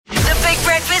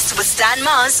Breakfast with Stan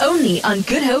Mars. Only on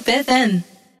Good Hope FM.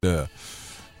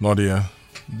 Nadia,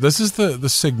 this is the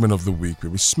segment of the week where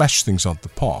we smash things out the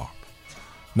park.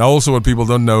 Now also what people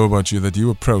don't know about you, that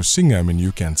you're a pro singer. I mean,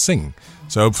 you can sing.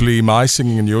 So hopefully my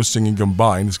singing and your singing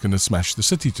combined is going to smash the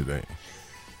city today.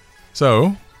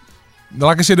 So,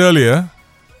 like I said earlier,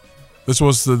 this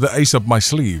was the ace up my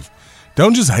sleeve.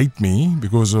 Don't just hate me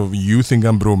because of you think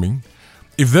I'm brooming.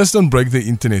 If this don't break the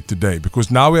internet today,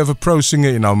 because now we have a pro singer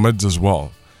in our midst as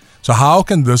well. So how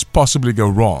can this possibly go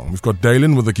wrong? We've got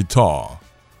Dalen with a guitar.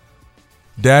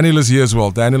 Daniel is here as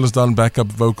well. Daniel has done backup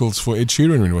vocals for Ed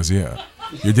Sheeran when he was here.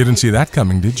 You didn't see that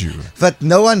coming, did you? But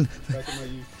no one...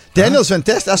 Daniel's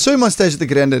fantastic. I saw him on stage at the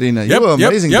Grand Arena. You were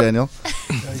amazing, Daniel.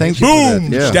 Thank you for that.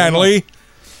 Yeah. Stanley.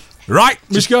 Right,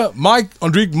 Mishka, Mike,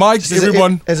 Andriek, Mike,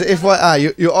 everyone. As a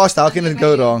FYI, you asked how can it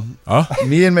go wrong? Huh?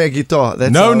 Me and my guitar.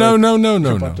 That's No.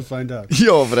 About to find out.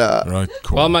 Yo, bruh. Right,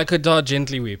 cool. While my guitar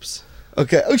gently weeps.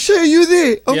 Okay. Oh, Shay, are you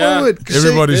there? Oh, Yeah. my word.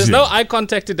 Everybody's There's here. no eye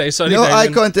contact today. Sorry, No Damien. eye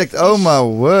contact. Oh, my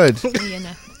word.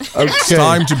 Okay. It's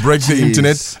time to break the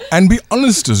internet and be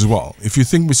honest as well. If you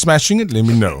think we're smashing it, let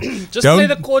me know. Just play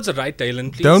the chords right,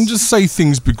 Dalen, please. Don't just say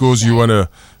things because you want to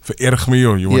vererg me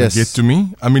or you want to get to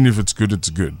me. I mean, if it's good, it's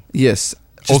good. Yes.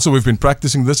 Also, we've been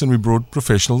practicing this and we brought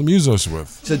professional musos with.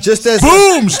 So just as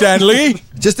Boom, Stanley!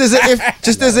 just as a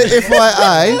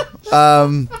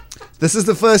FYI, this is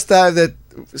the first time that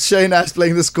Shay and I is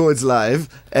playing this chords live,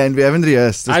 and we haven't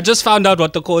rehearsed. I just found out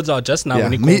what the chords are just now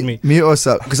when he called me. Me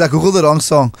also, because I googled the wrong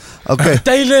song. Okay.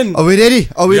 Dalen! Are we ready?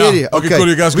 Okay, cool.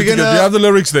 You guys, do you have the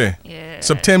lyrics there? Yeah.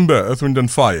 September, Earth, Wind and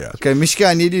Fire. Okay, Mishka,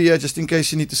 I need you here just in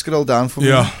case you need to scroll down for me.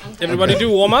 Yeah. Everybody do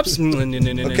warm-ups?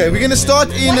 Okay, we're gonna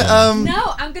start in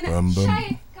No, I'm gonna.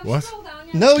 Shay, come What? scroll down.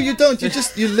 No, you don't. You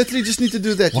literally just need to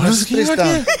do that. What you is just press it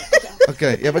down.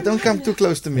 Okay, yeah, but don't come too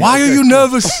close to me. Why Okay, are you cool.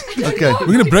 nervous? Okay, We're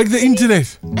going to break the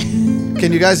internet.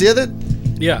 can you guys hear that?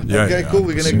 Yeah. Okay, cool.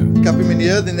 We're gonna cup him in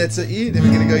here. Then that's a E. Then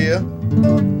we're gonna go here.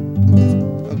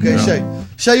 Okay, Yeah.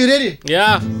 Shay, you ready?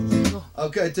 Yeah.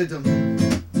 Okay, take them.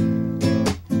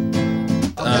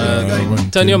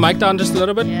 Turn your mic down just a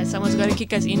little bit. Yeah, someone's got to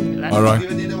kick us in. All right.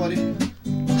 Give it in, don't worry.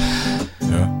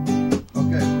 Yeah.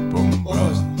 Okay. Boom.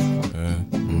 Almost.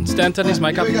 Stan, turn his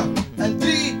mic Here up. we go. And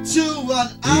 3, 2, 1.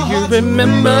 Do you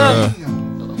remember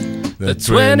the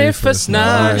 21st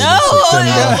night? No,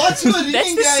 What's good that's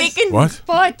evening, the guys? second What?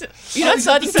 part. You're not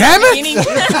starting from Damn the it! beginning.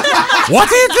 What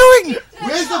are you doing?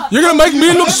 Where's the... You're going to make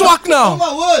me look swag Oh now.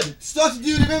 my word! Start, do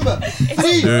you remember? 3.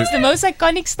 It's the most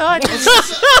iconic start.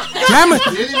 Damn it.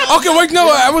 Okay, wait, no,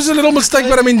 I was a little mistake,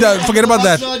 but I mean, forget about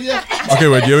that. Okay,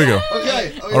 wait, here we go.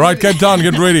 Okay. All right, Cape Town,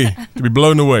 get ready to be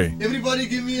blown away. Everybody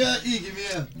give me a E, give me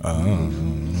a...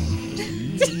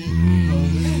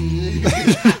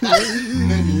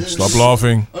 Stop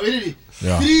laughing. Are we ready?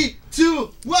 Yeah. 3,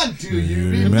 2, 1. Do you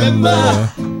Remember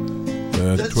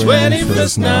the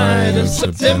 21st night of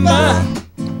September?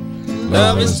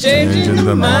 Love is changing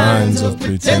the minds of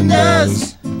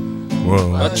pretenders.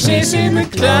 Whoa. But chasing the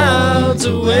clouds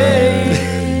away.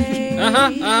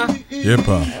 Yep.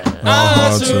 Our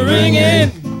hearts were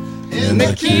ringing in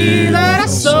the key that our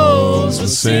souls were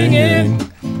singing.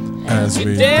 As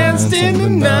We danced in the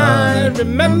night.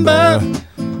 Remember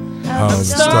how the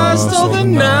stars stole the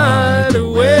night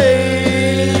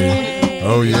away.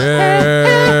 Oh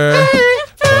yeah.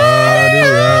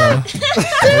 Nadia.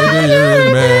 Maybe you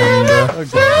remember.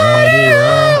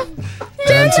 Nadia.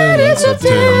 Dancing in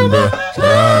September.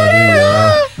 Nadia.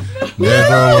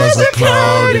 Never was a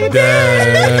cloudy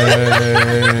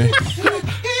day.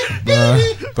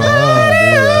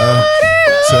 Nadia.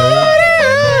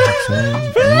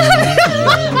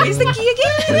 Where's the key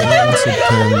again?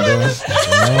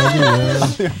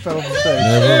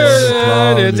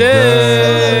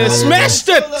 Smashed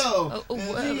it!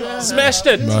 Hello. Smashed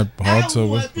it! My heart's so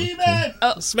with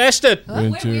Smashed it! Where are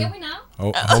we now?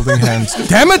 holding hands.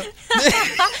 Damn it!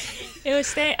 It was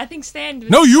Stan. I think Stan.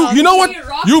 No, you know what? You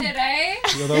rocked You. it, eh?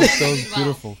 Yeah, that was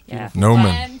beautiful. Yeah. No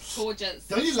man. And gorgeous.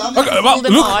 Don't you love Okay, it? well,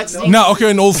 them look. hearts. Now,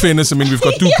 okay. In all fairness, I mean, we've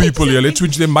got two people here. Let's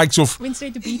switch their mics off. Went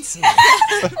straight to beats.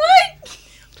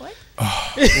 What?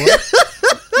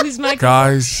 Who's my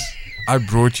Guys, I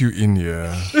brought you in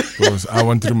here because I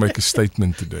wanted to make a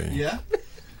statement today. Yeah?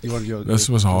 You want your, This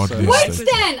was hardly a Wait, statement.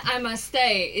 Stan, I must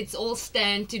stay. It's all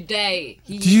Stan today.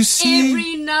 He Do you hits see?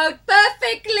 every note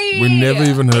perfectly. We never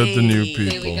even heard the new Hey,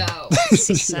 There we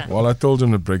people. go. Well, I told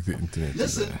him to break the internet.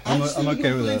 Listen, I'm just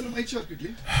okay with that. from HR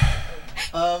quickly.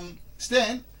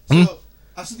 Stan, so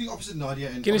I'm sitting opposite Nadia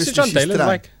and Can you obviously switch on she's Dalen's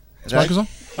drunk. mic? Right?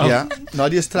 Yeah,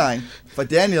 Nadia's trying. But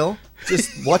Daniel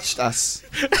just watched us.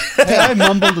 Hey, I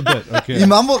mumbled a bit. Okay. He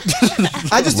mumbled.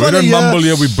 I just We want to don't hear. mumble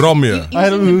here, we brom here.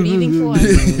 Breathing for us.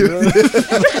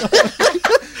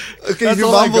 Okay, That's you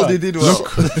all I mumbled, got. you did well.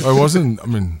 Look, I wasn't, I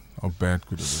mean, how bad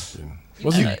could it have been?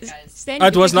 Wasn't it? Stan,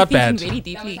 It was you're not thinking bad. Very That was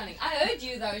deeply. something. I heard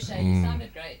you though, Shay. You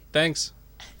sounded great. Thanks.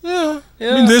 I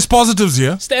mean, there's positives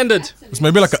here. Standard. It's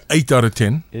maybe like an 8 out of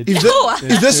 10. If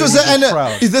this was an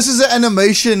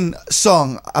animation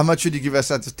song, how much would you give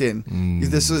us out of 10? If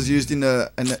this was used in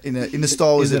a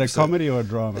Star Wars Is it a episode? comedy or a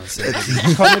drama?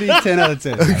 Comedy, 10 out of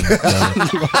 10.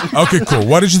 Okay, cool.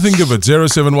 What did you think of it?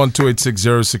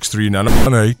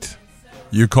 0712860639.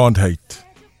 You can't hate.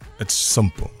 It's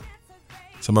simple.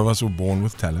 Some of us were born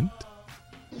with talent.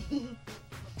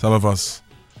 Some of us,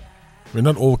 we're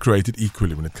not all created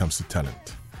equally when it comes to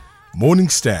talent. Morning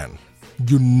Stan,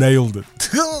 you nailed it.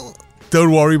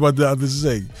 Don't worry about the others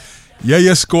saying.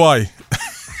 Yeah, squai.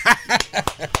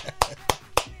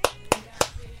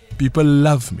 People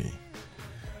love me.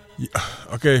 Yeah,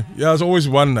 okay, there's always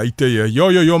one hater here.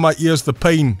 Yo, my ears, the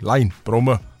pain. Line,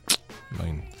 broma.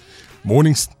 Line.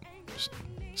 Morning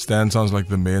Stan sounds like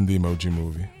the man in the Emoji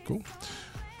Movie. Cool.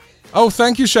 Oh,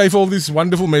 thank you, Shay, for all these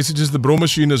wonderful messages. The bro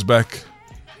machine is back.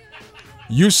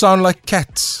 You sound like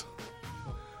cats.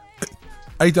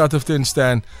 8 out of 10,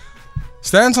 Stan.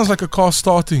 Stan sounds like a car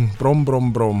starting. Brom,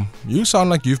 brom, brom. You sound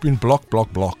like you've been blocked.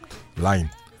 Line.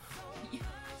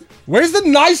 Where's the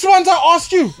nice ones I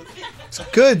asked you?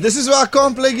 Good. This is why I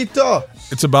can't play guitar.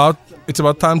 It's about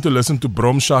time to listen to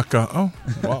Brom Shaka. Oh,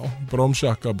 wow. Brom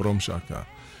Shaka.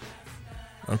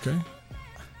 Okay.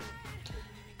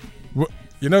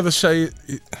 You know the Shay,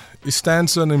 he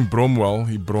stands in Bromwell.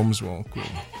 He broms well. Cool.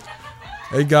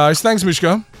 Hey guys, thanks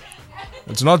Mishka.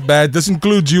 It's not bad. This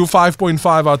includes you,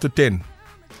 5.5 out of 10.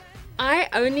 I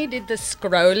only did the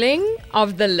scrolling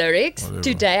of the lyrics.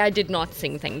 Today I did not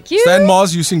sing, thank you. Stan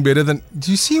Mars, you sing better than... Do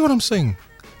you see what I'm saying?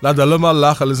 Laat hulle maar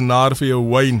lag, hulle is naar vir jou.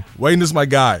 Wayne. Wayne is my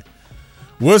guy.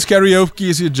 Worst karaoke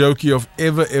is your Jokey of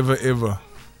ever.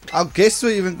 Our guests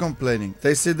were even complaining.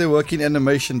 They said they work in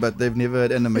animation, but they've never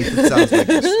had animated sounds like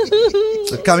this.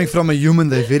 So coming from a human,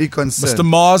 they're very concerned. Mr.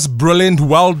 Mars, brilliant.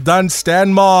 Well done,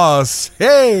 Stan Mars.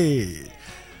 Hey.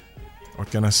 What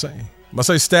can I say? Must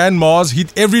I Stan Mars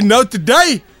hit every note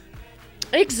today?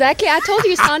 Exactly, I told you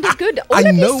you sounded good. All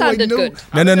of you sounded good.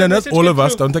 No, not all of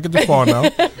us. Don't take it too far now.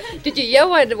 Did you hear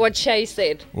what Shay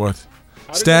said? What?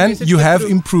 Stan, you have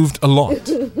improved a lot.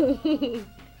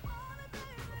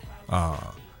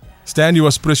 Stan, you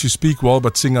are spris. You speak well,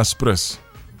 but sing as spris.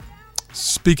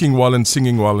 Speaking well and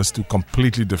singing well is two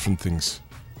completely different things.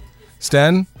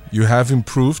 Stan, you have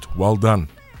improved. Well done.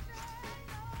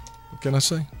 What can I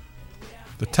say?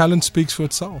 The talent speaks for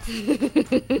itself. Hey,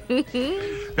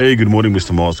 good morning,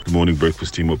 Mr. Mars. Good morning,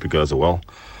 breakfast team. Hope you guys are well.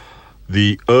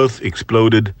 The earth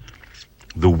exploded,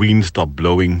 the wind stopped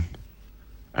blowing,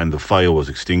 and the fire was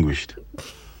extinguished.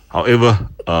 However,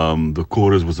 the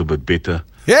chorus was a bit better.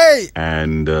 Hey!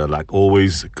 And like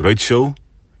always, great show,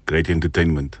 great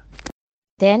entertainment.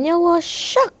 Daniel was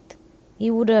shocked. He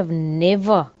would have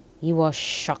never. He was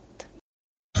shocked.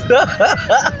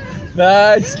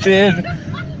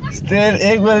 Stan,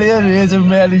 ek wil hier wees om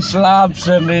my die slaap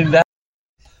sing en dat.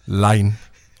 Line.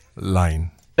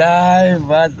 Daai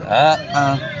wat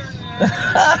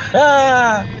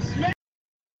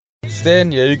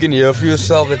Stan, you can hear for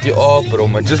yourself that you are bro,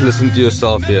 and just listen to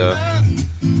yourself here.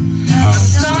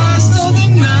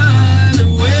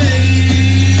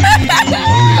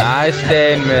 Nice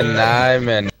Stan,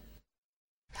 man.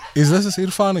 Is this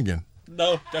Irfan again?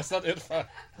 No, that's not Irfan.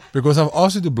 Because I've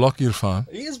asked you to block Irfan.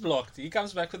 He is blocked. He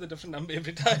comes back with a different number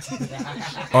every time.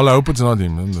 All I hope it's not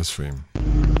him in this stream.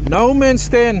 No man,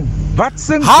 Stan. Wat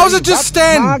sing? How is it just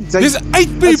Stan? There's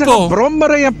 8 people.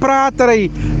 Brommery en pratery.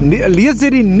 Lees jy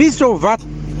die nuus of wat?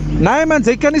 Nee man,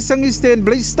 jy kan nie sing nie, Stan.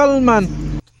 Bly stil man.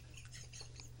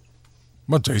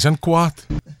 Maar Jason kwaad.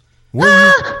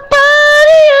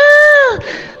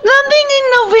 Nothing in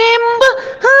November,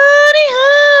 honey,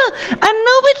 I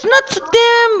know it's not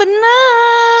September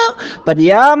now. But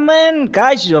ja man,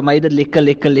 guys, jy my dit lekker.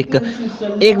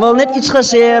 Ek wil net iets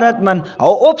gesê het man.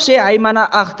 Hou op sê hy man na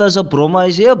agter is 'n bromme,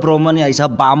 hy's nie 'n bromme nie, hy's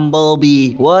 'n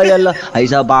bumblebee. Hoor julle,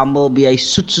 hy's 'n bumblebee. Hy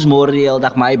soet soos môre die hele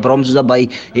dag, maar hy brom soos 'n by.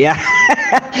 Ja.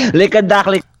 Lekker dag.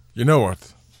 You know what?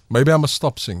 Maybe I must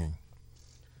stop singing.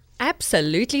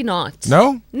 Absolutely not.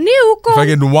 No? Nee, If I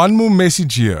get one more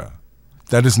message here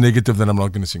that is negative, then I'm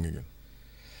not going to sing again.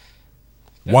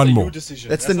 One more.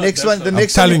 That's the next one. The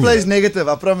next one he plays negative,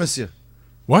 I promise you.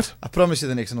 What? I promise you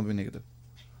the next one will be negative.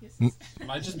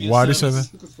 Might just be Why do you say that?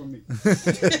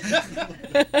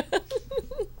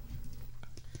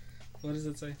 What does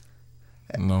it say?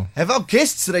 No. Have our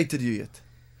guests rated you yet?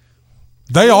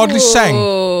 They hardly Ooh.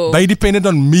 sang. They depended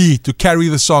on me to carry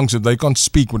the songs, and they can't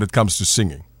speak when it comes to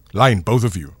singing. Line, both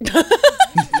of you.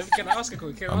 Can I ask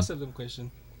them a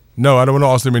question? No, I don't want to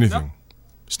ask them anything.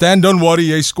 Stan, don't worry,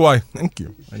 yes, squire. Thank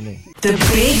you. I know. The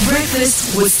Big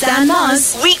Breakfast with Stan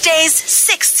Mars. Weekdays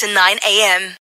 6 to 9 a.m.